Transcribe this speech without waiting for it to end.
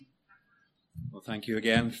Well, thank you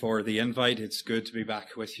again for the invite. It's good to be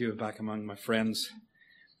back with you, back among my friends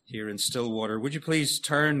here in Stillwater. Would you please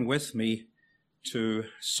turn with me to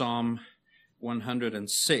Psalm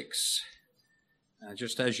 106?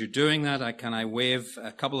 Just as you're doing that, I wave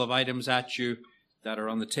a couple of items at you that are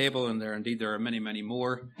on the table, and there are many, many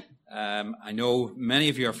more. I know many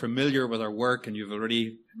of you are familiar with our work, and you've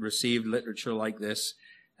already received literature like this.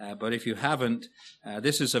 But if you haven't,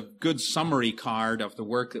 this is a good summary card of the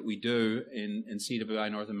work that we do in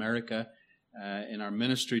CWI North America in our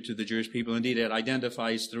ministry to the Jewish people. Indeed, it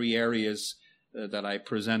identifies three areas that I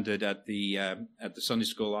presented at the Sunday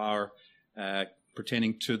School Hour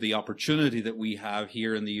pertaining to the opportunity that we have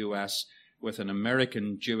here in the U.S. with an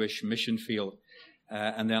American Jewish mission field.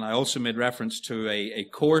 And then I also made reference to a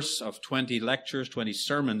course of 20 lectures, 20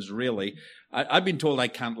 sermons, really. I've been told I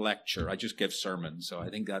can't lecture. I just give sermons. So I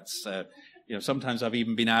think that's, sometimes I've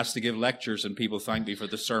even been asked to give lectures and people thank me for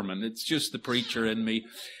the sermon. It's just the preacher in me.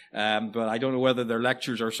 But I don't know whether they're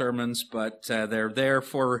lectures or sermons, but they're there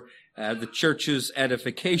for the church's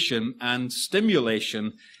edification and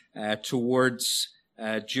stimulation towards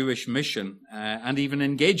Jewish mission and even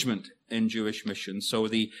engagement in Jewish mission. So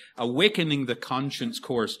the Awakening the Conscience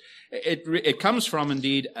course, it comes from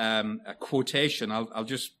indeed a quotation. I'll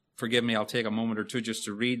just, forgive me, I'll take a moment or two just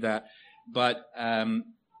to read that. But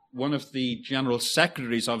one of the general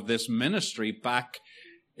secretaries of this ministry back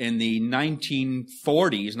in the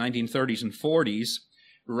 1930s and 40s,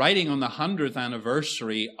 writing on the 100th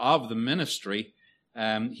anniversary of the ministry,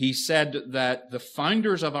 he said that the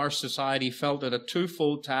founders of our society felt that a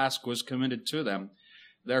twofold task was committed to them.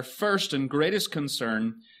 Their first and greatest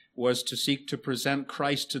concern was to seek to present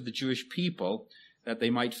Christ to the Jewish people, that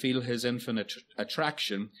they might feel his infinite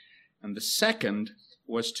attraction. And the second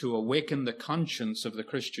was to awaken the conscience of the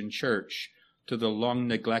Christian church to the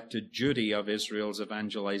long-neglected duty of Israel's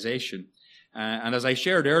evangelization. And as I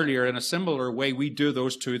shared earlier, in a similar way, we do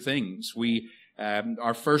those two things.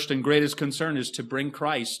 Our first and greatest concern is to bring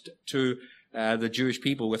Christ to the Jewish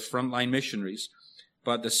people with frontline missionaries.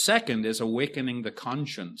 But the second is awakening the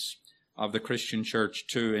conscience of the Christian church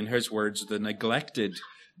to, in his words, the neglected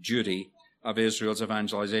duty of Israel's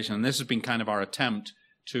evangelization. And this has been kind of our attempt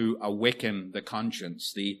to awaken the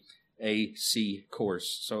conscience, the AC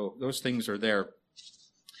course. So those things are there.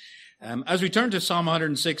 As we turn to Psalm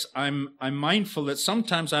 106, I'm mindful that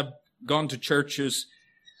sometimes I've gone to churches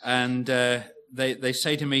and they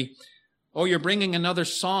say to me, "Oh, you're bringing another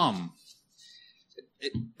psalm."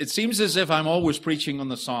 It seems as if I'm always preaching on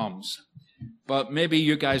the Psalms, but maybe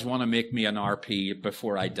you guys want to make me an RP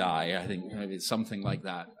before I die. I think maybe it's something like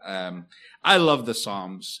that. I love the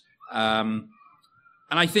Psalms, and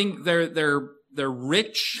I think they're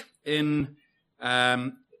rich in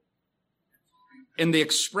the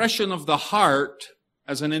expression of the heart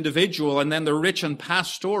as an individual, and then they're rich and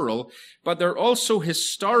pastoral, but they're also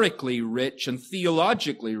historically rich and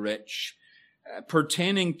theologically rich,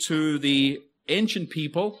 pertaining to the ancient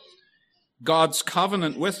people, God's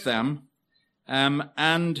covenant with them,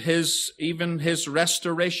 and his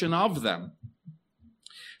restoration of them.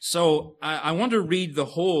 So I want to read the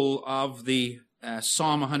whole of the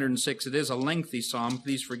Psalm 106. It is a lengthy psalm.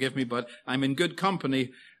 Please forgive me, but I'm in good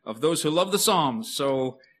company of those who love the Psalms.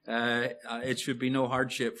 So it should be no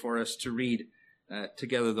hardship for us to read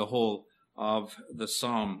together the whole of the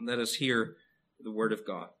psalm. Let us hear the word of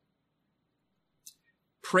God.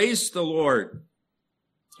 Praise the Lord.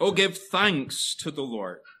 Oh, give thanks to the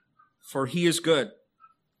Lord, for he is good,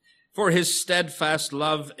 for his steadfast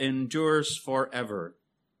love endures forever.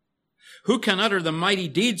 Who can utter the mighty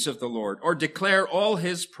deeds of the Lord, or declare all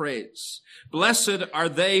his praise? Blessed are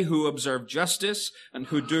they who observe justice and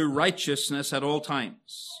who do righteousness at all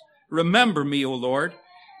times. Remember me, O Lord,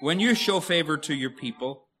 when you show favor to your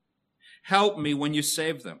people. Help me when you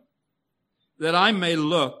save them, that I may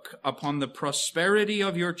look upon the prosperity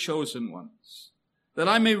of your chosen ones, that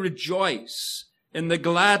I may rejoice in the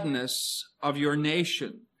gladness of your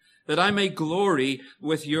nation, that I may glory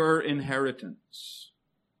with your inheritance.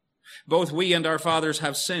 Both we and our fathers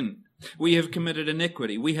have sinned. We have committed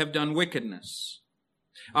iniquity. We have done wickedness.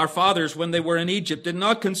 Our fathers, when they were in Egypt, did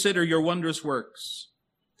not consider your wondrous works.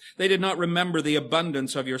 They did not remember the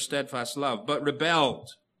abundance of your steadfast love, but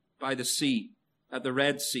rebelled by the sea, at the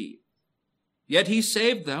Red Sea. Yet he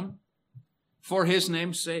saved them for his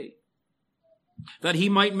name's sake, that he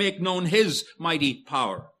might make known his mighty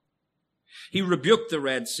power. He rebuked the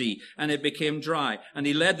Red Sea, and it became dry, and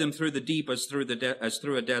he led them through the deep as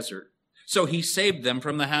through a desert. So he saved them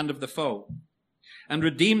from the hand of the foe, and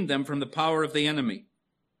redeemed them from the power of the enemy.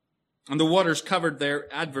 And the waters covered their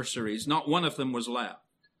adversaries. Not one of them was left.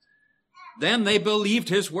 Then they believed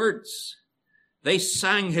his words, They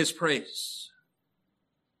sang his praise,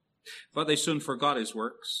 but they soon forgot his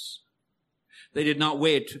works. They did not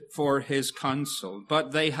wait for his counsel,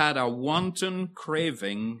 but they had a wanton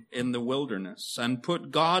craving in the wilderness and put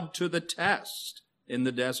God to the test in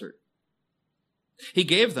the desert. He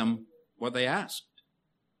gave them what they asked,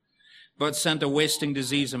 but sent a wasting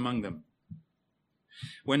disease among them.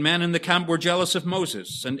 When men in the camp were jealous of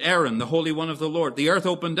Moses and Aaron, the Holy One of the Lord, the earth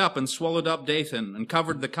opened up and swallowed up Dathan and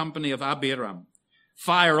covered the company of Abiram.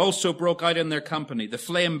 Fire also broke out in their company. The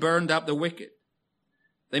flame burned up the wicked.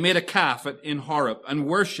 They made a calf in Horeb and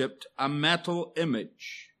worshipped a metal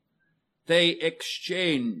image. They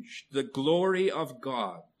exchanged the glory of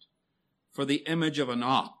God for the image of an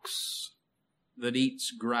ox that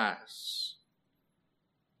eats grass.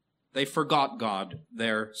 They forgot God,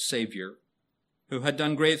 their Savior, who had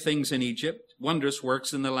done great things in Egypt, wondrous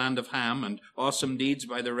works in the land of Ham, and awesome deeds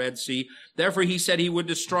by the Red Sea. Therefore he said he would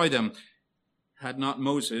destroy them, had not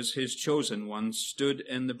Moses, his chosen one, stood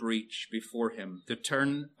in the breach before him to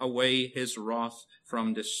turn away his wrath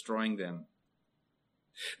from destroying them.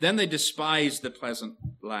 Then they despised the pleasant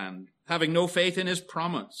land, having no faith in his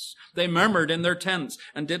promise. They murmured in their tents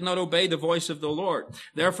and did not obey the voice of the Lord.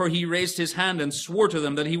 Therefore he raised his hand and swore to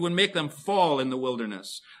them that he would make them fall in the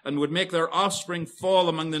wilderness and would make their offspring fall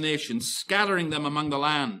among the nations, scattering them among the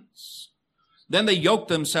lands. Then they yoked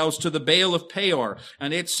themselves to the Baal of Peor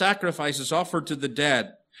and ate sacrifices offered to the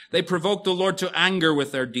dead. They provoked the Lord to anger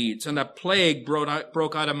with their deeds, and a plague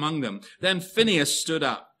broke out among them. Then Phinehas stood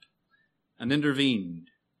up and intervened,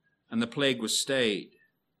 and the plague was stayed.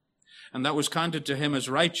 And that was counted to him as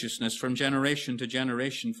righteousness from generation to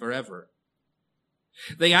generation forever.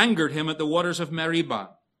 They angered him at the waters of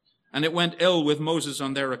Meribah, and it went ill with Moses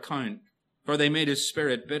on their account, for they made his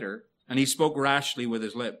spirit bitter, and he spoke rashly with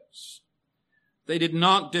his lips. They did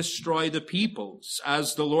not destroy the peoples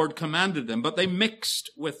as the Lord commanded them, but they mixed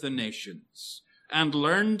with the nations and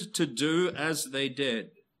learned to do as they did.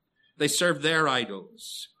 They served their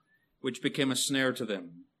idols, which became a snare to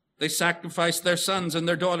them. They sacrificed their sons and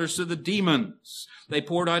their daughters to the demons. They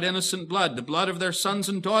poured out innocent blood, the blood of their sons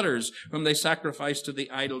and daughters, whom they sacrificed to the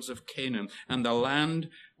idols of Canaan. And the land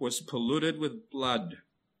was polluted with blood.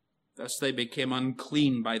 Thus they became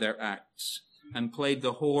unclean by their acts, and played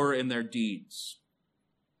the whore in their deeds.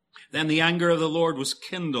 Then the anger of the Lord was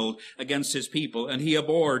kindled against his people, and he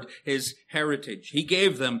abhorred his heritage. He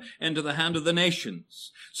gave them into the hand of the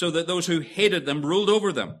nations, so that those who hated them ruled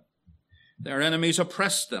over them. Their enemies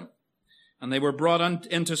oppressed them, and they were brought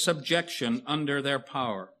into subjection under their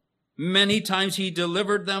power. Many times he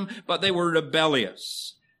delivered them, but they were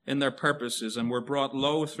rebellious in their purposes and were brought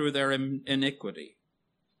low through their iniquity.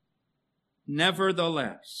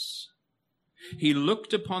 Nevertheless, he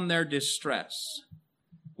looked upon their distress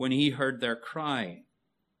when he heard their cry.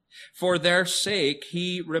 For their sake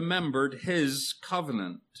he remembered his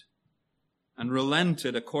covenant and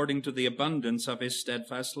relented according to the abundance of his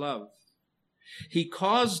steadfast love. He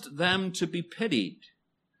caused them to be pitied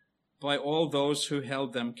by all those who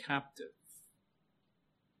held them captive.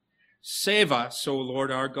 Save us, O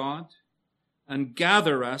Lord our God, and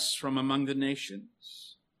gather us from among the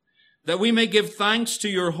nations, that we may give thanks to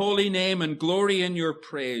your holy name and glory in your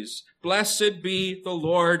praise. Blessed be the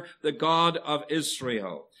Lord, the God of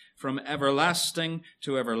Israel, from everlasting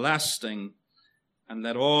to everlasting. And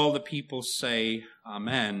let all the people say,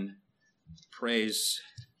 Amen. Praise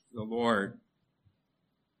the Lord.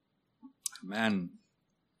 Amen.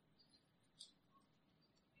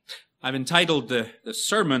 I've entitled the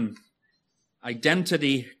sermon,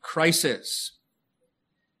 Identity Crisis.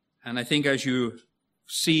 And I think as you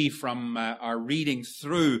see from our reading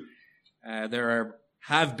through, there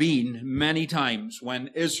have been many times when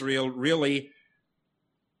Israel really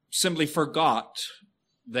simply forgot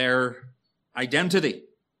their identity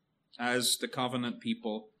as the covenant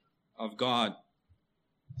people of God.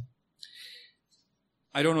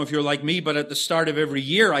 I don't know if you're like me, but at the start of every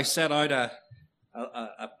year, I set out a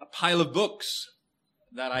pile of books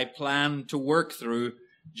that I plan to work through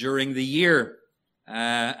during the year.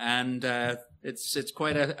 It's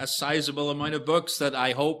quite a sizable amount of books that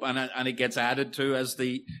I hope, and it gets added to as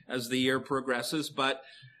the year progresses. But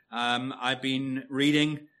I've been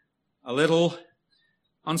reading a little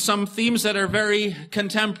on some themes that are very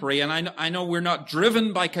contemporary, and I know we're not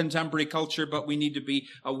driven by contemporary culture, but we need to be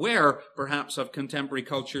aware, perhaps, of contemporary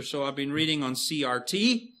culture. So I've been reading on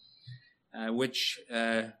CRT, which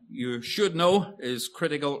you should know is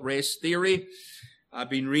critical race theory.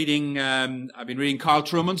 I've been reading Carl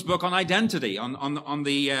Trueman's book on identity, on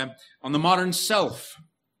the modern self.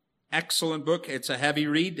 Excellent book. It's a heavy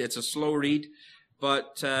read. It's a slow read,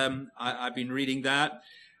 but I've been reading that.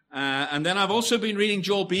 And then I've also been reading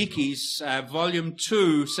Joel Beeke's Volume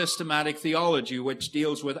 2, Systematic Theology, which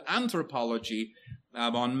deals with anthropology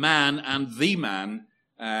on man and the man,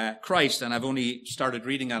 Christ. And I've only started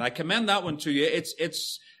reading that. I commend that one to you.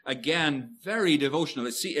 It's again, very devotional.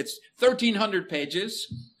 It's 1,300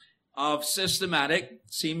 pages of systematic.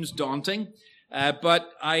 Seems daunting. But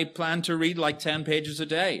I plan to read like 10 pages a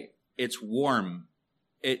day. It's warm.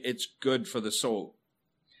 It's good for the soul.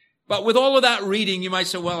 But with all of that reading, you might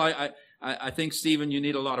say, well, I think, Stephen, you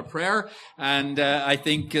need a lot of prayer, and I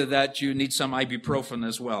think that you need some ibuprofen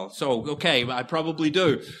as well. So, okay, I probably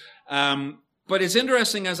do. But it's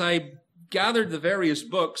interesting as I gathered the various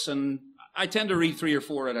books, and I tend to read 3 or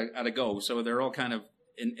 4 at a go, so they're all kind of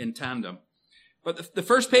in tandem. But the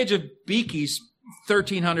first page of Beeke's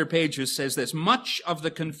 1,300 pages says this: much of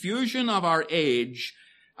the confusion of our age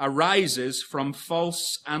arises from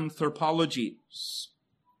false anthropologies.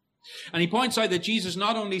 And he points out that Jesus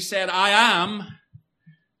not only said, I am,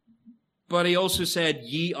 but he also said,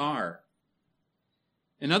 ye are.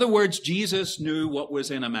 In other words, Jesus knew what was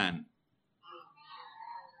in a man.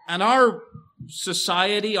 And our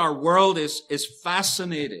society, our world is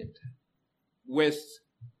fascinated with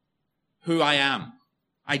who I am,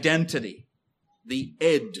 identity, the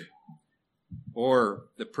id, or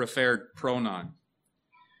the preferred pronoun.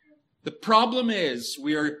 The problem is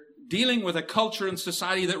we are dealing with a culture and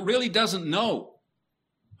society that really doesn't know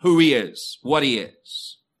who he is, what he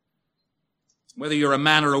is, whether you're a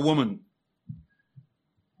man or a woman.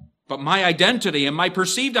 But my identity and my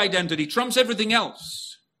perceived identity trumps everything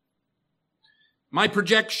else. My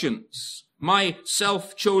projections, my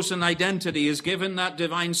self-chosen identity is given that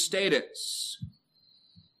divine status.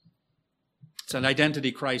 It's an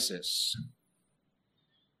identity crisis.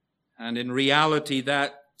 And in reality,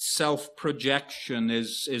 that self-projection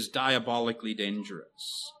is diabolically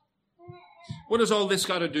dangerous. What has all this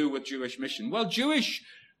got to do with Jewish mission? Well, Jewish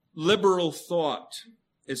liberal thought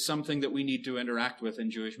is something that we need to interact with in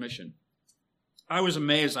Jewish mission. I was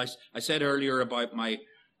amazed. I said earlier about my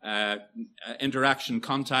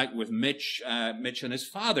contact with Mitch and his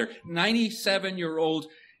father, 97-year-old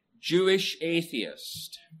Jewish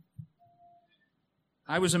atheist.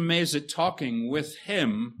 I was amazed at talking with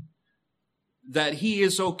him that he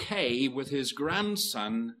is okay with his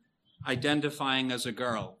grandson identifying as a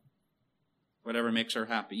girl, whatever makes her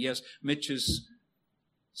happy. Yes, Mitch's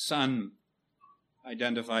son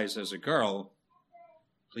identifies as a girl.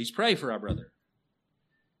 Please pray for our brother.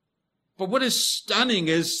 But what is stunning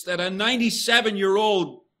is that a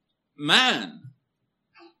 97-year-old man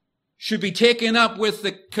should be taken up with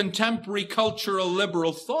the contemporary cultural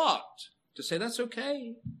liberal thought to say that's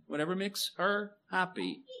okay, whatever makes her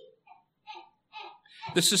happy.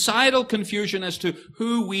 The societal confusion as to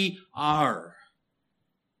who we are,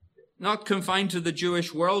 not confined to the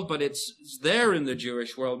Jewish world, but it's there in the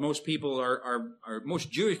Jewish world. Most people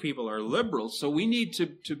most Jewish people are liberals, so we need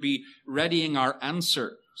to be readying our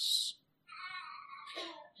answers.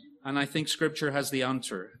 And I think Scripture has the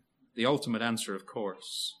answer, the ultimate answer, of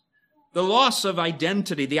course. The loss of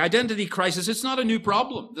identity, the identity crisis, it's not a new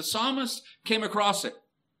problem. The psalmist came across it.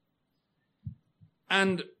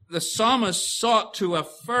 And the psalmist sought to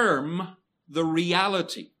affirm the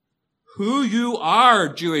reality, who you are,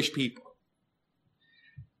 Jewish people.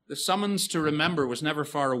 The summons to remember was never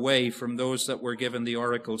far away from those that were given the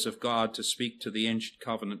oracles of God to speak to the ancient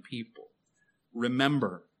covenant people.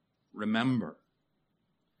 Remember, remember.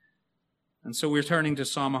 And so we're turning to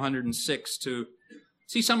Psalm 106 to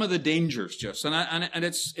see some of the dangers just. And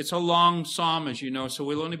it's a long psalm, as you know, so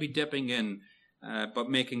we'll only be dipping in, but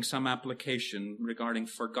making some application regarding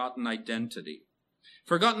forgotten identity.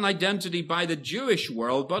 Forgotten identity by the Jewish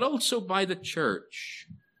world, but also by the church,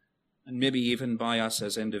 and maybe even by us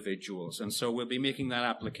as individuals. And so we'll be making that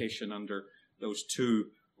application under those 2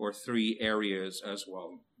 or 3 areas as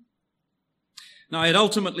well. Now, it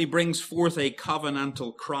ultimately brings forth a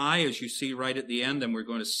covenantal cry, as you see right at the end, and we're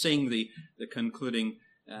going to sing the concluding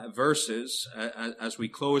verses as we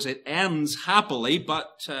close. It ends happily,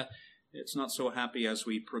 but it's not so happy as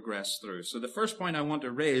we progress through. So the first point I want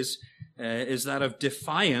to raise is that of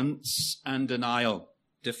defiance and denial.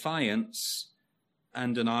 Defiance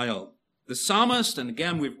and denial. The psalmist, and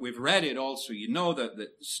again, we've read it also, you know the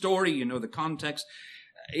story, you know the context.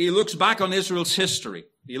 He looks back on Israel's history.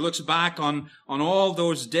 He looks back on all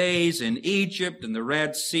those days in Egypt and the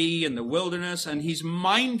Red Sea and the wilderness, and he's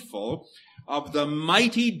mindful of the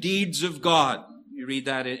mighty deeds of God. You read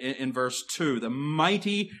that in verse 2, the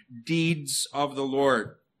mighty deeds of the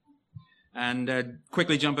Lord. And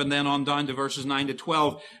quickly jumping then on down to verses 9 to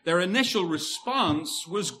 12, their initial response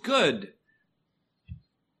was good.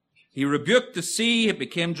 He rebuked the sea, it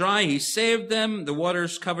became dry, he saved them, the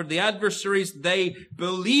waters covered the adversaries, they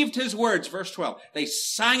believed his words, verse 12. They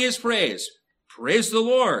sang his praise. Praise the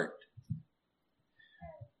Lord.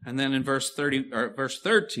 And then in verse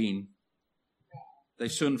 13, they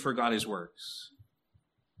soon forgot his works.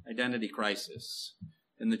 Identity crisis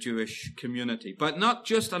in the Jewish community. But not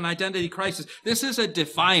just an identity crisis. This is a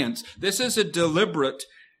defiance. This is a deliberate,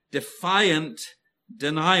 defiant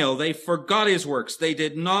denial. They forgot his works. They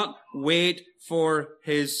did not wait for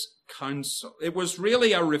his counsel. It was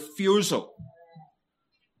really a refusal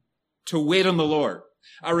to wait on the Lord.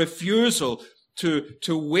 A refusal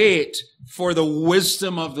to wait for the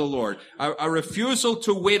wisdom of the Lord. A refusal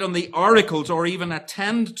to wait on the oracles or even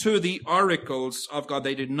attend to the oracles of God.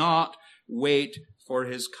 They did not wait for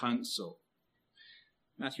his counsel.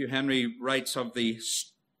 Matthew Henry writes of the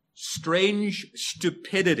strange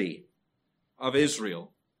stupidity of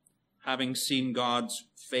Israel, having seen God's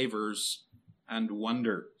favors and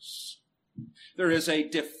wonders. There is a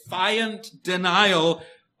defiant denial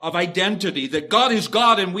of identity, that God is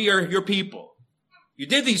God and we are your people. You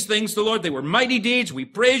did these things, the Lord, they were mighty deeds, we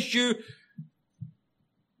praised you,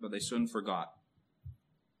 but they soon forgot.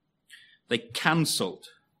 They canceled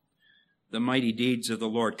the mighty deeds of the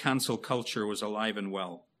Lord. Cancel culture was alive and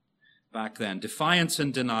well back then. Defiance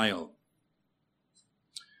and denial.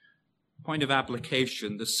 Point of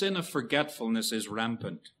application, the sin of forgetfulness is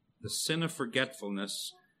rampant. The sin of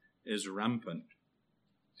forgetfulness is rampant.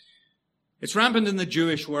 It's rampant in the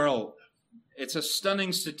Jewish world. It's a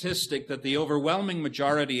stunning statistic that the overwhelming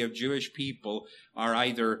majority of Jewish people are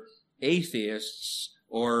either atheists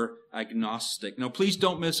or agnostic. Now, please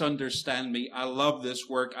don't misunderstand me. I love this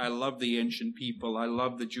work. I love the ancient people. I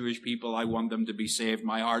love the Jewish people. I want them to be saved.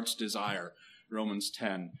 My heart's desire. Romans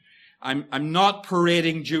 10. I'm not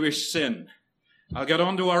parading Jewish sin. I'll get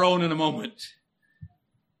on to our own in a moment.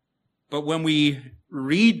 But when we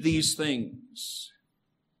read these things,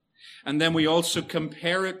 and then we also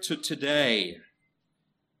compare it to today,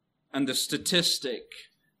 and the statistic,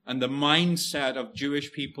 and the mindset of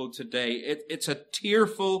Jewish people today, it's a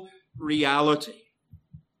tearful reality.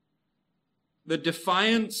 The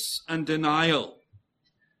defiance and denial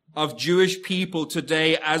of Jewish people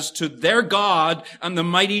today as to their God and the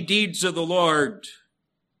mighty deeds of the Lord.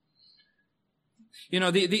 You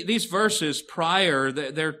know, these verses prior,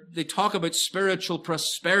 they talk about spiritual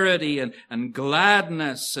prosperity and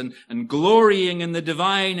gladness and glorying in the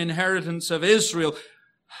divine inheritance of Israel.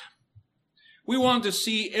 We want to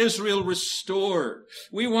see Israel restored.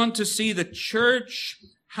 We want to see the church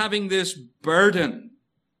having this burden.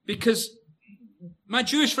 Because, my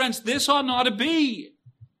Jewish friends, this ought not to be.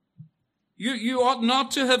 You ought not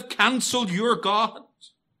to have cancelled your God.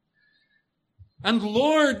 And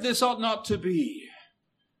Lord, this ought not to be.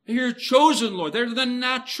 You're chosen, Lord. They're the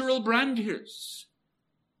natural branches.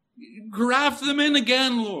 Graft them in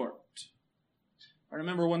again, Lord. I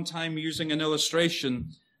remember one time using an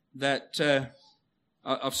illustration that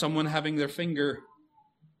of someone having their finger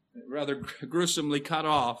rather gruesomely cut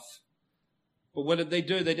off. But what did they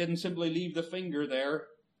do? They didn't simply leave the finger there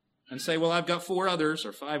and say, well, I've got 4 others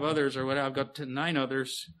or 5 others or whatever. I've got 9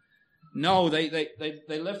 others. No, they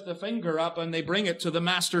lift the finger up and they bring it to the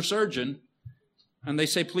master surgeon. And they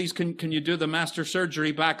say, please, can you do the master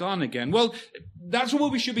surgery back on again? Well, that's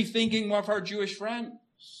what we should be thinking of our Jewish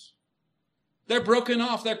friends. They're broken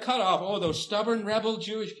off. They're cut off. Oh, those stubborn rebel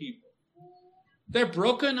Jewish people. They're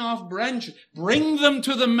broken off branches. Bring them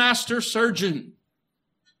to the master surgeon.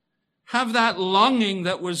 Have that longing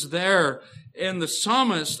that was there in the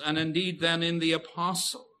psalmist and indeed then in the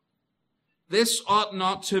apostle. This ought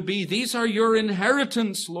not to be. These are your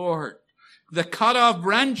inheritance, Lord. The cut off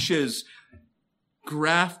branches,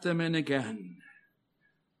 graft them in again.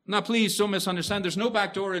 Now, please don't misunderstand. There's no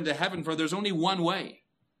back door into heaven, for there's only one way.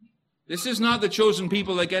 This is not the chosen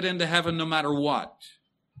people that get into heaven no matter what.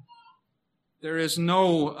 There is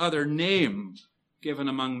no other name given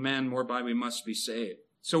among men whereby we must be saved.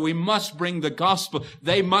 So we must bring the gospel.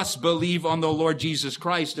 They must believe on the Lord Jesus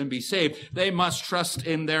Christ and be saved. They must trust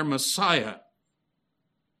in their Messiah.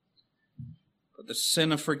 But the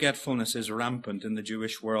sin of forgetfulness is rampant in the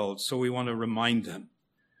Jewish world. So we want to remind them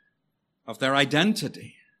of their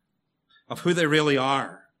identity, of who they really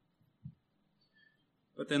are.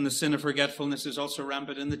 But then the sin of forgetfulness is also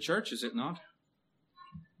rampant in the church, is it not?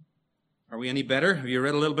 Are we any better? Have you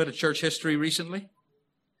read a little bit of church history recently?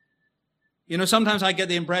 You know, sometimes I get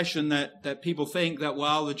the impression that people think that,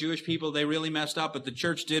 well, the Jewish people, they really messed up, but the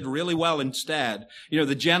church did really well instead. You know,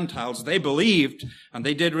 the Gentiles, they believed, and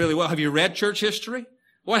they did really well. Have you read church history?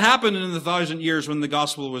 What happened in the 1,000 years when the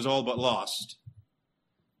gospel was all but lost?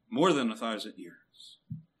 More than 1,000 years.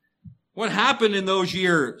 What happened in those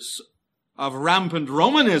years of rampant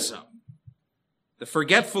Romanism? The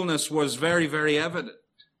forgetfulness was very, very evident.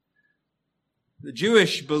 The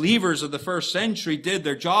Jewish believers of the first century did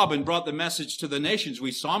their job and brought the message to the nations.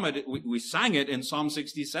 We sang it in Psalm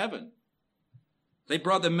 67. They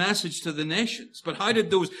brought the message to the nations. But how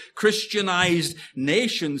did those Christianized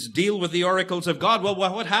nations deal with the oracles of God? Well,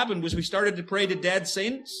 what happened was we started to pray to dead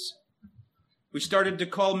saints. We started to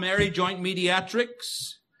call Mary joint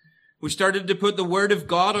mediatrix. We started to put the Word of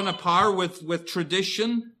God on a par with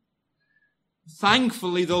tradition.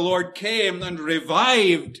 Thankfully, the Lord came and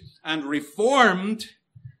revived and reformed.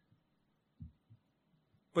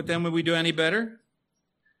 But then would we do any better?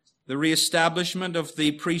 The reestablishment of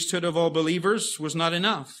the priesthood of all believers was not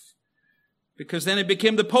enough, because then it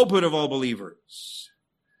became the popehood of all believers.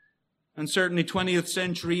 And certainly 20th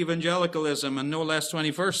century evangelicalism, and no less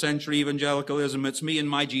 21st century evangelicalism, it's me and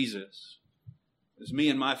my Jesus. It's me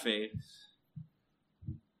and my faith.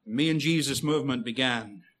 Me and Jesus movement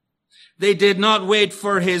began. They did not wait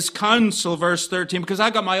for his counsel, verse 13, because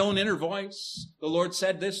I got my own inner voice. The Lord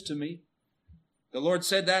said this to me. The Lord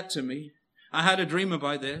said that to me. I had a dream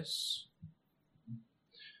about this.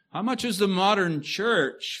 How much has the modern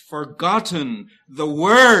church forgotten the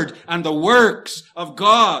Word and the works of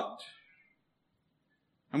God?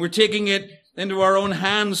 And we're taking it into our own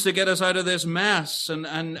hands to get us out of this mess.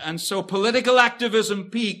 And so political activism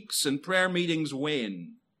peaks and prayer meetings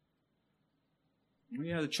wane.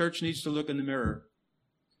 Yeah, the church needs to look in the mirror.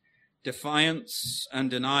 Defiance and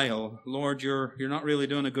denial. Lord, you're not really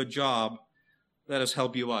doing a good job. Let us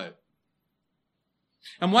help you out.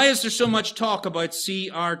 And why is there so much talk about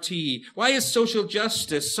CRT? Why is social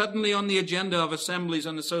justice suddenly on the agenda of assemblies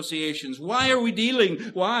and associations? Why are we dealing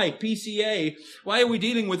PCA? Why are we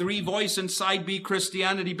dealing with Revoice and Side B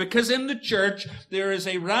Christianity? Because in the church there is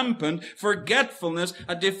a rampant forgetfulness,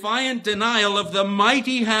 a defiant denial of the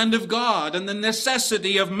mighty hand of God and the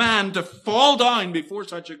necessity of man to fall down before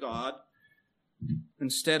such a God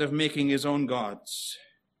instead of making his own gods.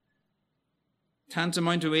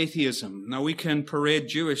 Tantamount to atheism. Now we can parade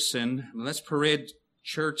Jewish sin. Let's parade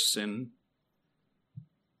church sin.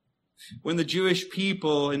 When the Jewish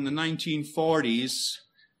people in the 1940s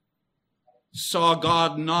saw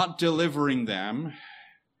God not delivering them,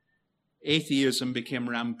 atheism became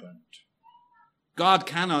rampant. God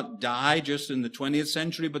cannot die just in the 20th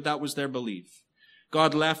century, but that was their belief.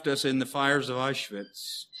 God left us in the fires of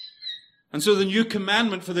Auschwitz. And so the new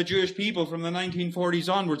commandment for the Jewish people from the 1940s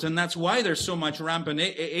onwards, and that's why there's so much rampant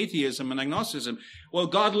atheism and agnosticism. Well,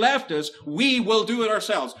 God left us. We will do it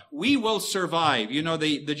ourselves. We will survive. You know,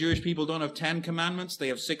 the Jewish people don't have 10 commandments. They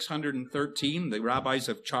have 613. The rabbis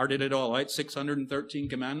have charted it all out, 613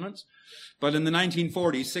 commandments. But in the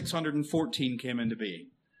 1940s, 614 came into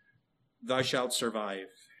being. Thou shalt survive.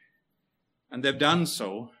 And they've done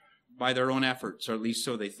so by their own efforts, or at least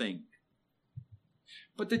so they think.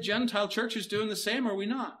 But the Gentile church is doing the same, are we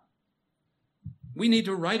not? We need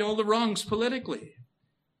to right all the wrongs politically.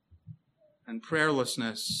 And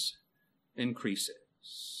prayerlessness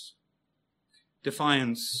increases.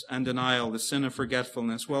 Defiance and denial, the sin of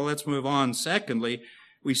forgetfulness. Well, let's move on. Secondly,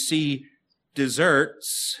 we see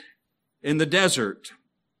deserts in the desert.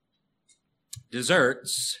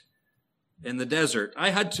 Deserts in the desert. I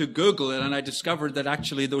had to Google it, and I discovered that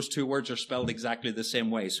actually those two words are spelled exactly the same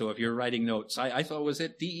way. So if you're writing notes, I thought, was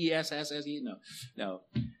it D-E-S-S-S-E? No.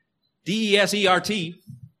 D-E-S-E-R-T.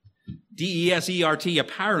 D-E-S-E-R-T,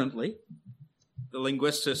 apparently. The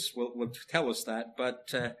linguistics will tell us that,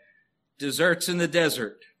 but deserts in the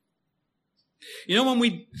desert. You know,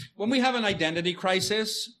 when we have an identity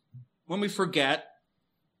crisis, when we forget,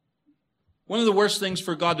 one of the worst things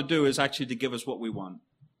for God to do is actually to give us what we want.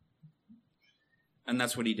 And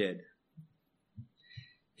that's what he did.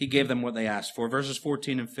 He gave them what they asked for. Verses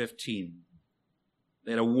 14 and 15.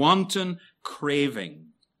 They had a wanton craving.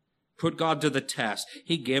 Put God to the test.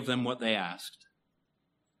 He gave them what they asked.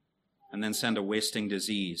 And then sent a wasting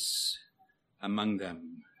disease among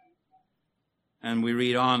them. And we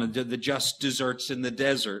read on, the just deserts in the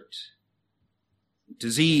desert.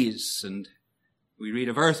 Disease. And we read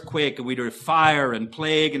of earthquake, and we read of fire and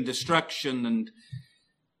plague and destruction, and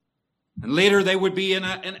later they would be in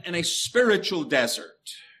a spiritual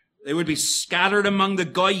desert. They would be scattered among the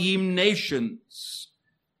Goyim nations.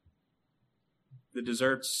 The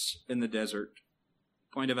deserts in the desert.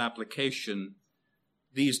 Point of application.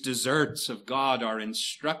 These deserts of God are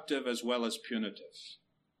instructive as well as punitive.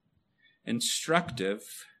 Instructive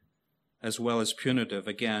as well as punitive.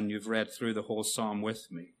 Again, you've read through the whole psalm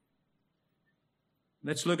with me.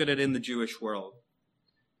 Let's look at it in the Jewish world.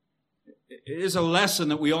 It is a lesson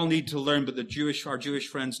that we all need to learn, but our Jewish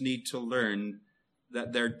friends need to learn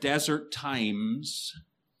that their desert times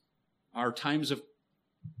are times of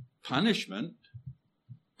punishment,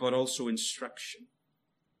 but also instruction.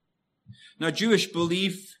 Now, Jewish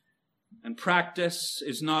belief and practice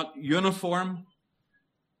is not uniform,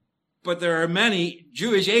 but there are many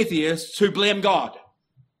Jewish atheists who blame God.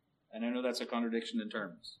 And I know that's a contradiction in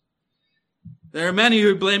terms. There are many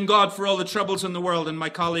who blame God for all the troubles in the world, and my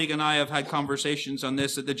colleague and I have had conversations on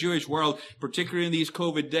this, that the Jewish world, particularly in these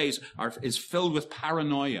COVID days, is filled with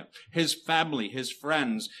paranoia. His family, his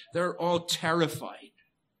friends, they're all terrified.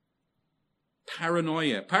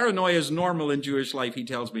 Paranoia. Paranoia is normal in Jewish life, he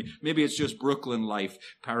tells me. Maybe it's just Brooklyn life.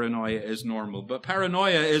 Paranoia is normal. But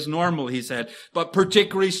paranoia is normal, he said. But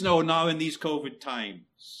particularly so now in these COVID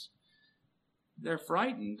times. They're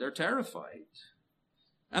frightened. They're terrified.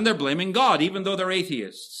 And they're blaming God, even though they're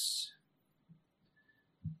atheists.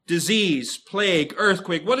 Disease, plague,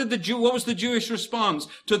 earthquake. What was the Jewish response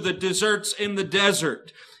to the deserts in the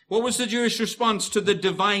desert? What was the Jewish response to the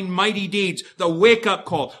divine mighty deeds, the wake-up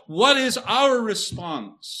call? What is our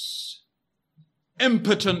response?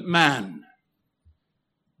 Impotent man.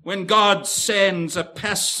 When God sends a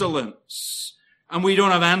pestilence and we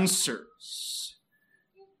don't have answers.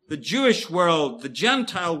 The Jewish world, the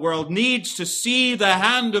Gentile world needs to see the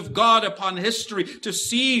hand of God upon history, to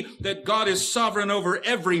see that God is sovereign over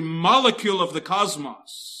every molecule of the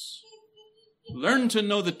cosmos. Learn to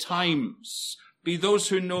know the times. Be those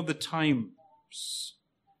who know the times.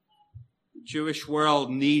 The Jewish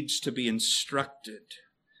world needs to be instructed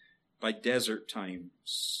by desert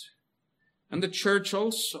times. And the church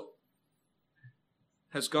also.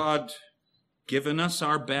 Has God given us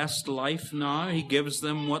our best life now? He gives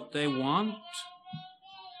them what they want.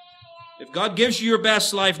 If God gives you your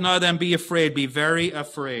best life now, then be afraid. Be very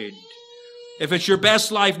afraid. If it's your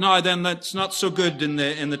best life now, then that's not so good in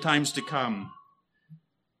the times to come.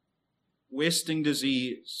 Wasting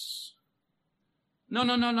disease. No,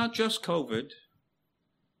 not just COVID.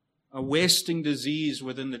 A wasting disease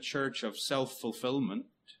within the church of self-fulfillment.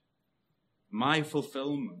 My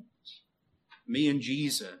fulfillment. Me and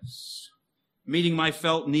Jesus. Meeting my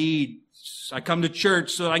felt needs. I come to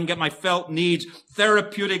church so that I can get my felt needs.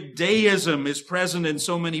 Therapeutic deism is present in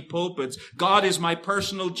so many pulpits. God is my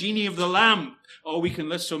personal genie of the lamp. Oh, we can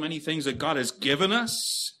list so many things that God has given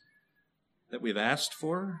us that we've asked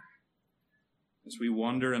for. As we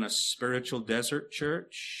wander in a spiritual desert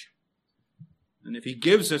church. And if he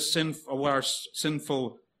gives us what our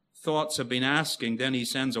sinful thoughts have been asking, then he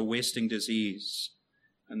sends a wasting disease.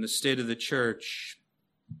 And the state of the church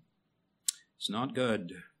is not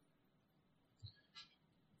good.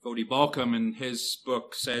 Voddie Baucham in his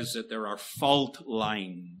book says that there are fault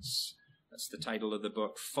lines. That's the title of the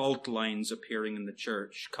book. Fault lines appearing in the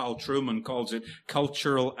church. Carl Trueman calls it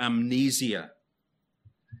cultural amnesia.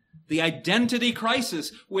 The identity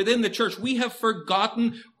crisis within the church. We have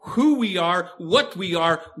forgotten who we are, what we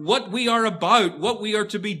are about, what we are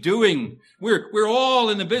to be doing. We're all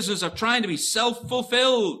in the business of trying to be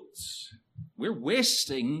self-fulfilled. We're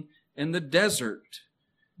wasting in the desert,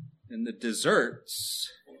 in the deserts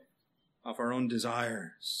of our own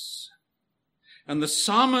desires. And the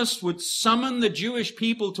psalmist would summon the Jewish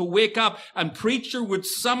people to wake up, and preacher would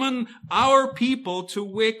summon our people to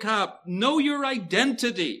wake up. Know your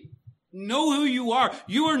identity. Know who you are.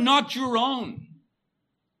 You are not your own.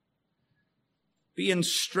 Be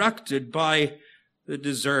instructed by the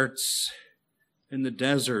deserts in the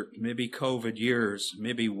desert, maybe COVID years,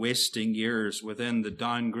 maybe wasting years within the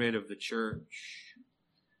downgrade of the church.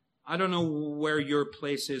 I don't know where your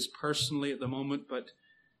place is personally at the moment, but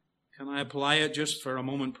can I apply it just for a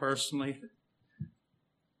moment personally?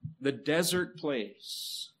 The desert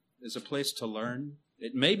place is a place to learn.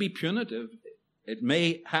 It may be punitive. It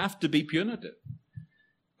may have to be punitive,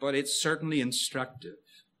 but it's certainly instructive.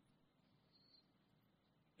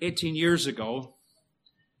 18 years ago,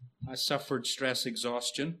 I suffered stress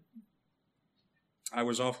exhaustion. I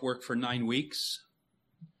was off work for 9 weeks.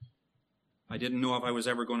 I didn't know if I was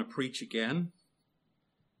ever going to preach again.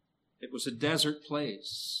 It was a desert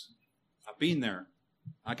place. I've been there.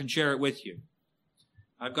 I can share it with you.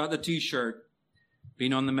 I've got the t-shirt,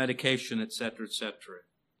 been on the medication, etc., etc.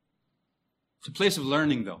 It's a place of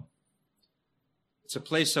learning, though. It's a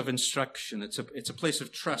place of instruction. It's a place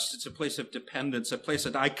of trust. It's a place of dependence, a place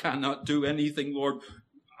that I cannot do anything, Lord.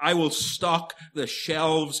 I will stock the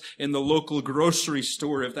shelves in the local grocery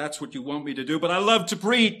store if that's what you want me to do, but I love to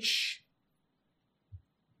preach.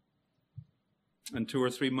 And 2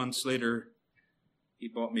 or 3 months later, he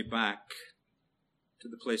brought me back to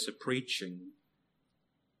the place of preaching.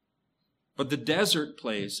 But the desert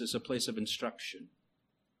place is a place of instruction.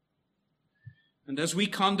 And as we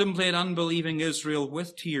contemplate unbelieving Israel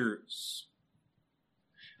with tears,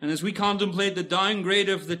 and as we contemplate the downgrade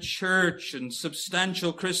of the church and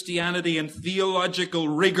substantial Christianity and theological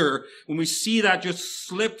rigor, when we see that just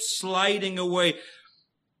sliding away,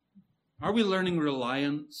 are we learning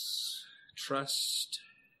reliance, trust,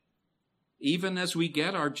 even as we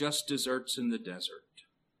get our just deserts in the desert?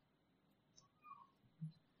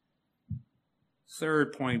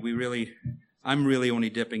 Third point, I'm really only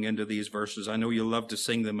dipping into these verses. I know you'll love to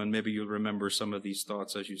sing them, and maybe you'll remember some of these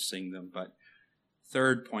thoughts as you sing them, but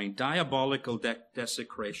third point, diabolical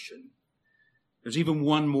desecration. There's even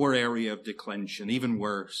one more area of declension, even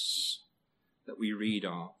worse, that we read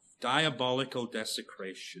of. Diabolical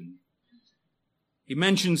desecration. He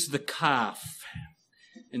mentions the calf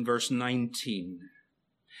in verse 19.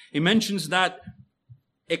 He mentions that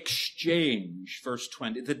exchange, verse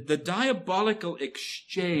 20. The diabolical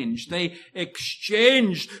exchange. They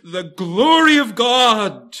exchanged the glory of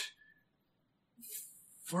God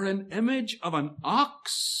for an image of an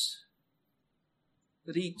ox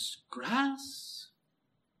that eats grass.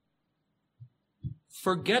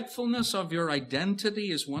 Forgetfulness of your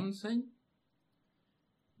identity is one thing.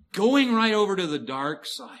 Going right over to the dark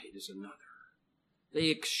side is another. They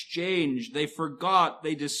exchanged, they forgot,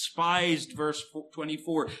 they despised, verse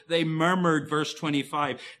 24. They murmured, verse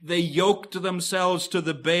 25. They yoked themselves to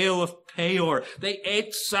the Baal of Peor. They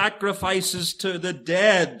ate sacrifices to the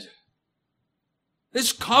dead.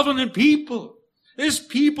 This covenant people, this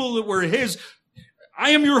people that were his,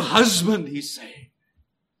 I am your husband, he's saying.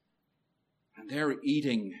 And they're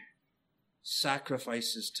eating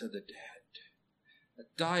sacrifices to the dead. A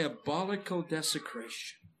diabolical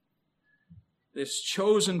desecration. This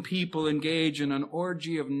chosen people engage in an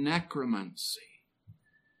orgy of necromancy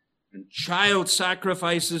and child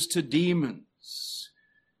sacrifices to demons.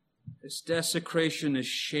 This desecration is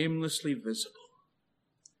shamelessly visible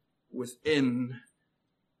within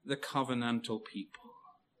the covenantal people.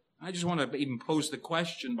 I just want to even pose the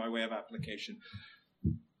question by way of application.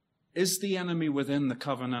 Is the enemy within the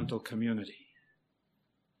covenantal community?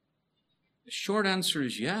 The short answer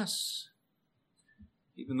is yes.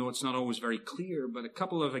 Even though it's not always very clear, but a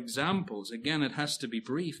couple of examples. Again, it has to be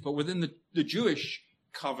brief. But within the Jewish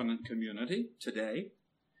covenant community today,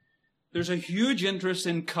 there's a huge interest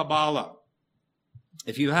in Kabbalah.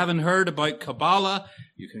 If you haven't heard about Kabbalah,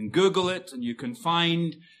 you can Google it and you can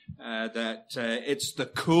find that it's the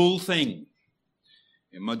cool thing.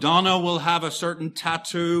 Madonna will have a certain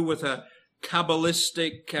tattoo with a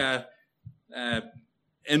Kabbalistic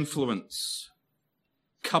influence.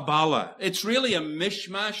 Kabbalah. It's really a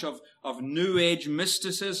mishmash of New Age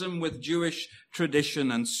mysticism with Jewish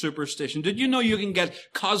tradition and superstition. Did you know you can get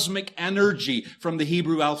cosmic energy from the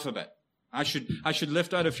Hebrew alphabet? I should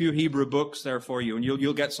lift out a few Hebrew books there for you, and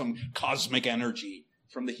you'll get some cosmic energy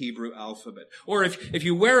from the Hebrew alphabet. Or if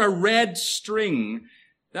you wear a red string,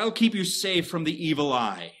 that'll keep you safe from the evil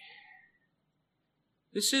eye.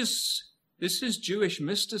 This is Jewish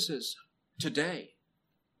mysticism today.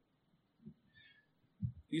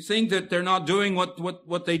 You think that they're not doing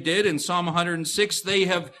what they did in Psalm 106? They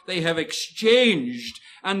have exchanged,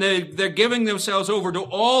 and they're giving themselves over to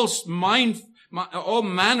all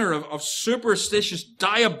manner of superstitious,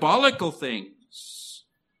 diabolical things.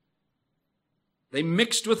 They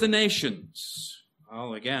mixed with the nations.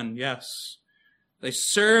 Well, again, yes. They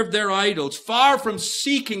served their idols, far from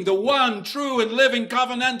seeking the one true and living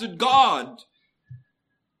covenanted God.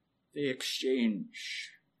 They exchange.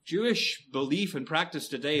 Jewish belief and practice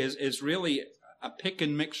today is really a pick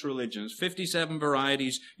and mix religion. 57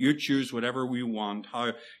 varieties. You choose whatever you want.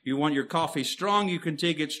 How you want your coffee strong, you can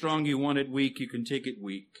take it strong. You want it weak, you can take it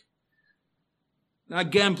weak. Now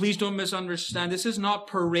again, please don't misunderstand. This is not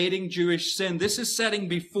parading Jewish sin. This is setting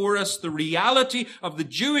before us the reality of the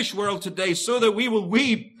Jewish world today so that we will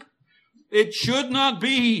weep. It should not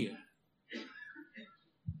be.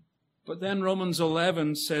 But then Romans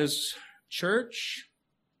 11 says, church,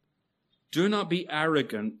 do not be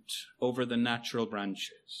arrogant over the natural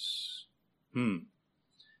branches.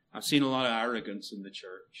 I've seen a lot of arrogance in the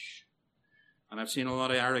church. And I've seen a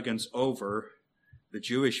lot of arrogance over the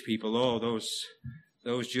Jewish people. Oh,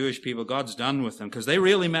 those Jewish people, God's done with them because they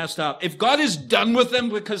really messed up. If God is done with them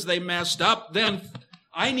because they messed up, then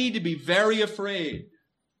I need to be very afraid.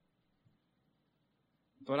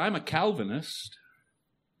 But I'm a Calvinist.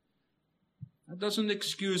 That doesn't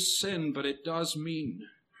excuse sin, but it does mean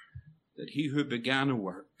that he who began a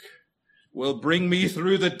work will bring me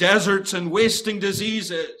through the deserts and wasting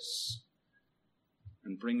diseases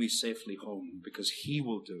and bring me safely home, because he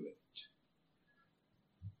will do it.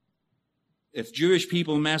 if Jewish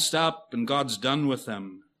people messed up and God's done with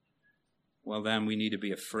them, well then we need to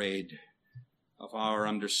be afraid of our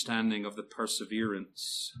understanding of the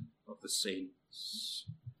perseverance of the saints.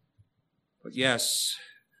 But yes,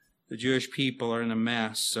 the Jewish people are in a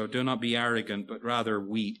mess, so do not be arrogant, but rather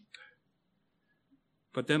weep.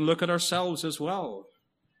 But then look at ourselves as well.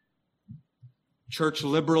 Church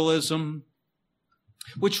liberalism,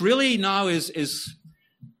 which really now is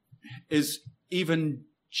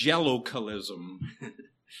evangelicalism.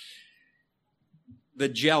 The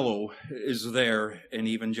jello is there in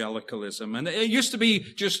evangelicalism. And it used to be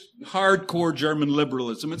just hardcore German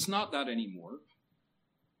liberalism. It's not that anymore.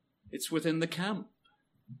 It's within the camp.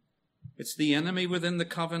 It's the enemy within the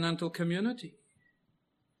covenantal community.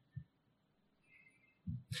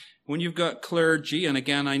 When you've got clergy, and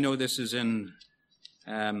again, I know this is in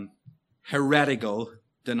heretical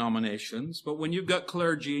denominations, but when you've got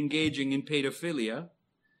clergy engaging in pedophilia,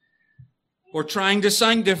 or trying to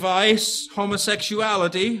sanctify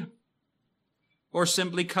homosexuality, or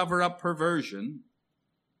simply cover up perversion,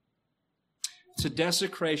 it's a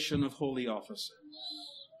desecration of holy offices.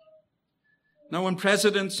 Now, when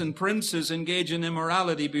presidents and princes engage in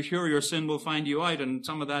immorality, be sure your sin will find you out, and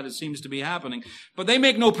some of that it seems to be happening. But they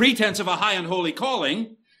make no pretense of a high and holy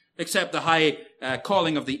calling, except the high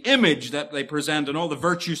calling of the image that they present and all the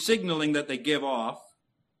virtue signaling that they give off.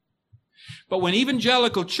 But when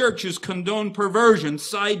evangelical churches condone perversion,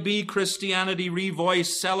 side B Christianity, revoice,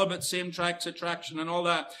 celibate, same-sex attraction, and all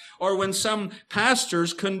that, or when some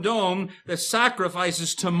pastors condone the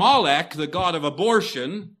sacrifices to Molech, the god of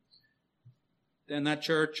abortion, then that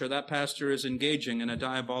church or that pastor is engaging in a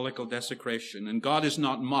diabolical desecration, and God is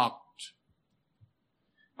not mocked.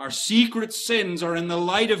 Our secret sins are in the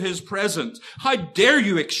light of His presence. How dare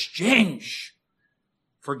you exchange,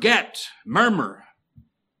 forget, murmur,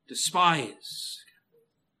 despise?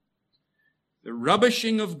 The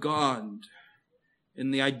rubbishing of God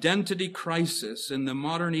in the identity crisis in the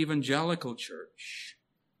modern evangelical church,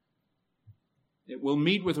 it will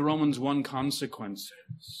meet with Romans 1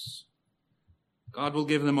 consequences. God will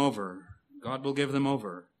give them over. God will give them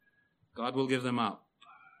over. God will give them up.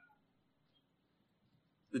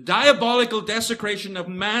 The diabolical desecration of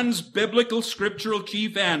man's biblical scriptural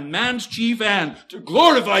chief end, man's chief end, to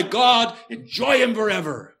glorify God, enjoy Him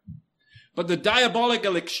forever. But the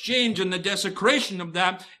diabolical exchange and the desecration of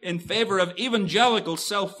that in favor of evangelical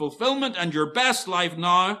self-fulfillment and your best life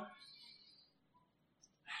now,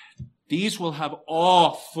 these will have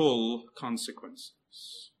awful consequences.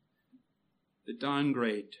 The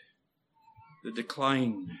downgrade, the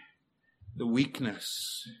decline, the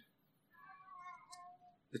weakness.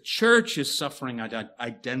 The church is suffering an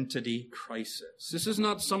identity crisis. This is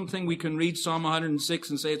not something we can read Psalm 106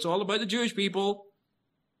 and say it's all about the Jewish people.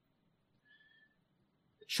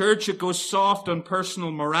 The church, it goes soft on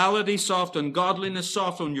personal morality, soft on godliness,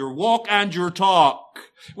 soft on your walk and your talk.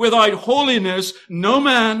 Without holiness, no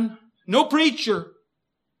man, no preacher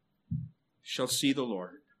shall see the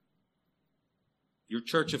Lord. Your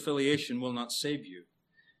church affiliation will not save you.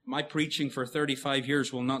 My preaching for 35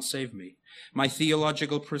 years will not save me. My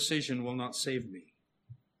theological precision will not save me.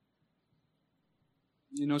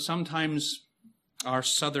 You know, sometimes our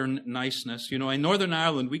southern niceness, you know, in Northern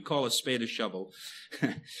Ireland, we call a spade a shovel.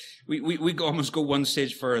 we almost go one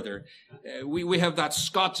stage further. We have that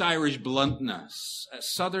Scots-Irish bluntness,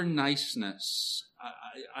 southern niceness.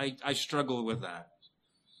 I struggle with that.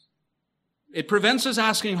 It prevents us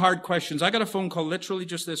asking hard questions. I got a phone call literally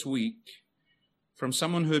just this week from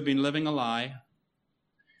someone who had been living a lie.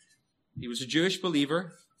 He was a Jewish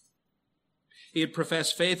believer. He had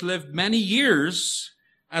professed faith, lived many years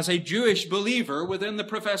as a Jewish believer within the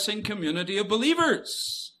professing community of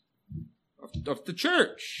believers of the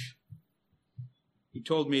church. He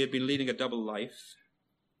told me he had been leading a double life.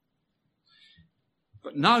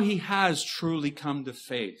 But now he has truly come to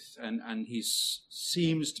faith, and he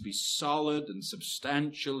seems to be solid and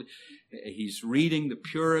substantial. He's reading the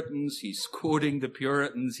Puritans, he's quoting the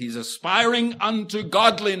Puritans, he's aspiring unto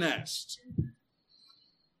godliness.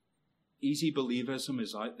 Easy believism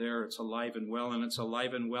is out there, it's alive and well, and it's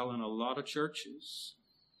alive and well in a lot of churches.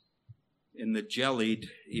 In the jellied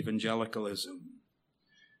evangelicalism.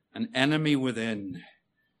 An enemy within.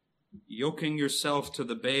 Yoking yourself to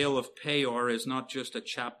the Baal of Peor is not just a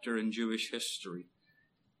chapter in Jewish history.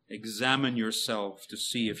 Examine yourself to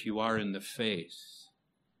see if you are in the faith.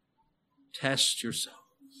 Test yourself.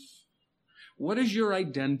 What is your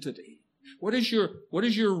identity? What is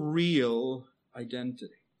your real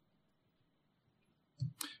identity?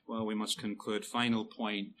 Well, we must conclude. Final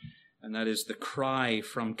point, and that is the cry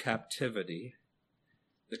from captivity.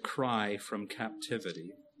 The cry from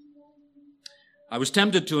captivity. I was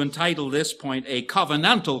tempted to entitle this point a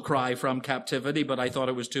covenantal cry from captivity, but I thought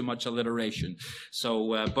it was too much alliteration.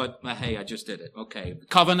 So, hey, I just did it. Okay.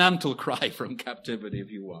 Covenantal cry from captivity,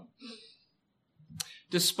 if you want.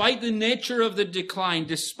 Despite the nature of the decline,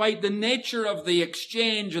 despite the nature of the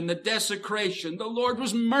exchange and the desecration, the Lord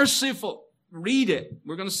was merciful. Read it.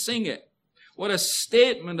 We're going to sing it. What a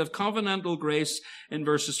statement of covenantal grace in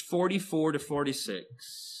verses 44 to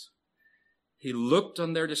 46. He looked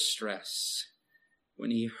on their distress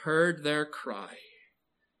when he heard their cry.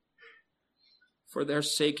 For their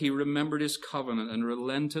sake he remembered his covenant and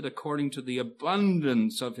relented according to the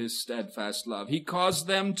abundance of his steadfast love. He caused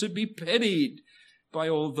them to be pitied by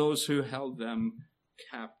all those who held them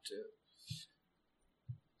captive.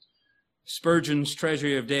 Spurgeon's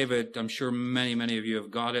Treasury of David, I'm sure many of you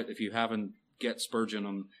have got it. If you haven't, get Spurgeon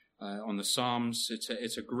on the Psalms.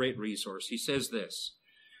 It's a great resource. He says this: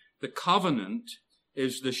 the covenant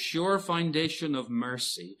is the sure foundation of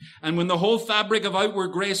mercy. And when the whole fabric of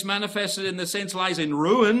outward grace manifested in the saints lies in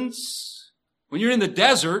ruins, when you're in the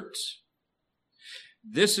desert,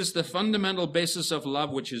 this is the fundamental basis of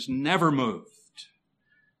love which is never moved.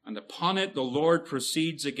 And upon it, the Lord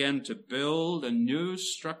proceeds again to build a new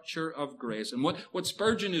structure of grace. And what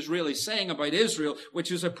Spurgeon is really saying about Israel,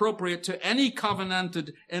 which is appropriate to any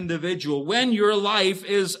covenanted individual, when your life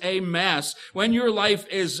is a mess, when your life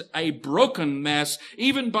is a broken mess,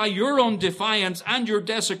 even by your own defiance and your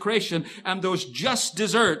desecration and those just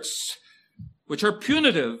deserts, which are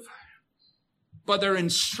punitive, but they're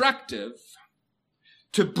instructive,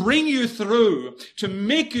 to bring you through, to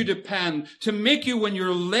make you depend, to make you, when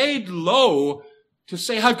you're laid low, to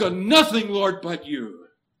say, I've got nothing, Lord, but you.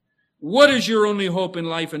 What is your only hope in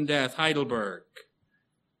life and death? Heidelberg.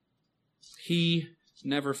 He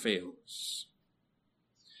never fails.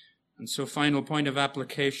 And so, final point of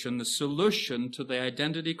application, the solution to the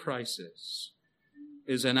identity crisis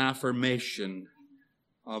is an affirmation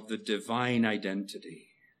of the divine identity.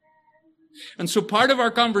 And so part of our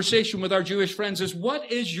conversation with our Jewish friends is, what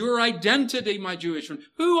is your identity, my Jewish friend?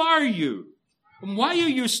 Who are you? And why are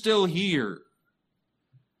you still here?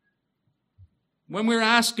 When we're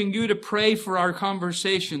asking you to pray for our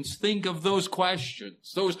conversations, think of those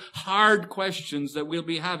questions, those hard questions that we'll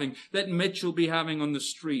be having, that Mitch will be having on the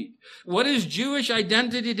street. What is Jewish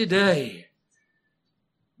identity today?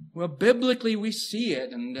 Well, biblically we see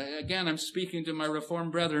it, and again I'm speaking to my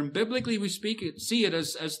Reformed brethren, biblically we see it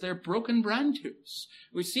as their broken branches.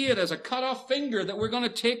 We see it as a cut-off finger that we're going to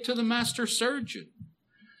take to the master surgeon.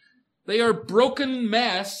 They are broken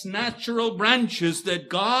mess, natural branches that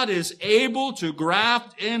God is able to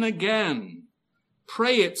graft in again.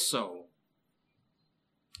 Pray it so.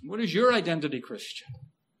 What is your identity, Christian?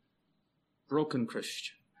 Broken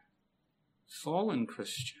Christian. Fallen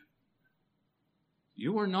Christian.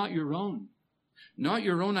 You are not your own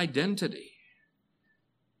identity.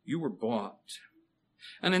 You were bought.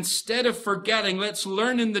 And instead of forgetting, let's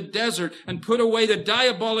learn in the desert and put away the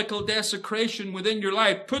diabolical desecration within your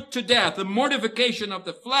life. Put to death the mortification of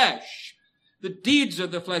the flesh, the deeds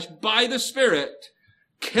of the flesh by the Spirit.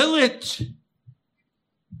 Kill it,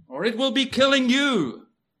 or it will be killing you.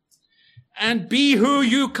 And be who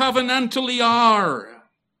you covenantally are.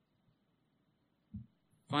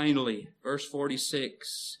 Finally, verse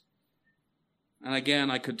 46. And again,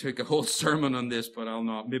 I could take a whole sermon on this, but I'll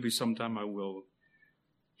not. Maybe sometime I will.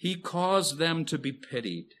 He caused them to be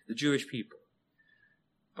pitied, the Jewish people,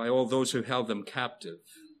 by all those who held them captive,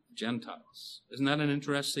 Gentiles. Isn't that an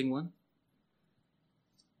interesting one?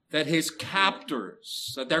 That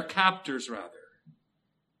their captors,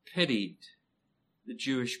 pitied the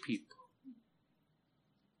Jewish people.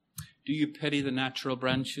 Do you pity the natural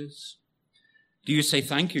branches? Do you say,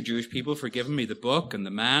 thank you, Jewish people, for giving me the book and the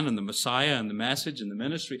man and the Messiah and the message and the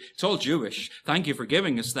ministry? It's all Jewish. Thank you for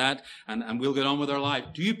giving us that, and we'll get on with our life.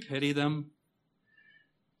 Do you pity them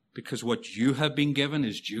because what you have been given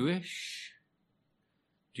is Jewish?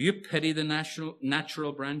 Do you pity the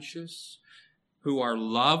natural branches who are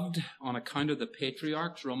loved on account of the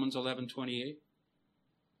patriarchs, Romans 11:28?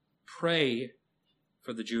 Pray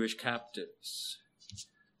for the Jewish captives.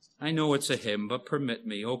 I know it's a hymn, but permit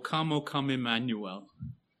me. O come, Emmanuel,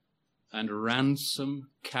 and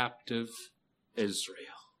ransom captive Israel.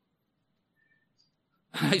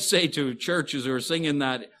 I say to churches who are singing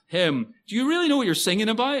that hymn, do you really know what you're singing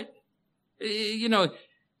about? You know,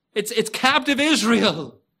 it's captive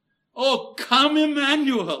Israel. Oh, come,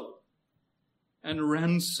 Emmanuel, and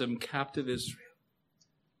ransom captive Israel.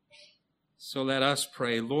 So let us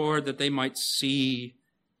pray, Lord, that they might see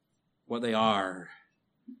what they are,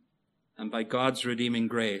 and by God's redeeming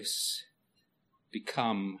grace,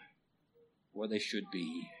 become what they should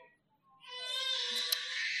be.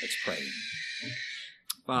 Let's pray.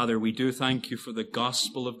 Father, we do thank you for the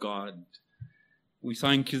gospel of God. We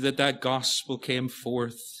thank you that that gospel came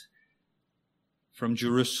forth from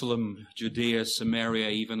Jerusalem, Judea, Samaria,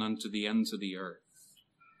 even unto the ends of the earth.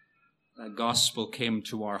 That gospel came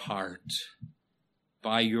to our heart.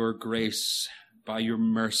 By your grace, by your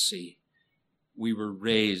mercy, we were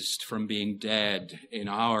raised from being dead in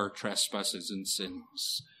our trespasses and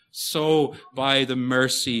sins. So, by the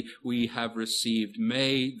mercy we have received,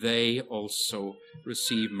 may they also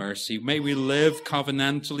receive mercy. May we live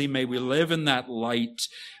covenantally. May we live in that light.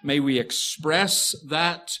 May we express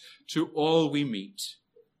that to all we meet,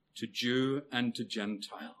 to Jew and to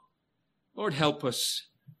Gentile. Lord, help us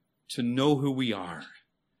to know who we are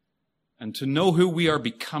and to know who we are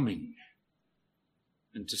becoming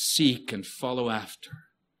and to seek and follow after,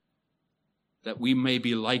 that we may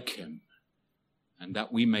be like him and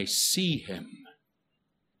that we may see him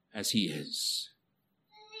as he is.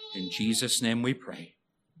 In Jesus' name we pray.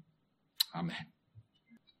 Amen.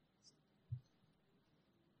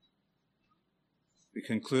 We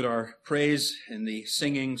conclude our praise in the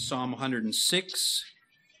singing Psalm 106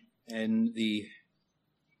 and the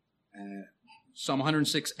Psalm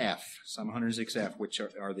 106F, which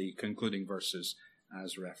are the concluding verses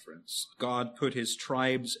as referenced. God put his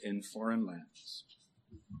tribes in foreign lands.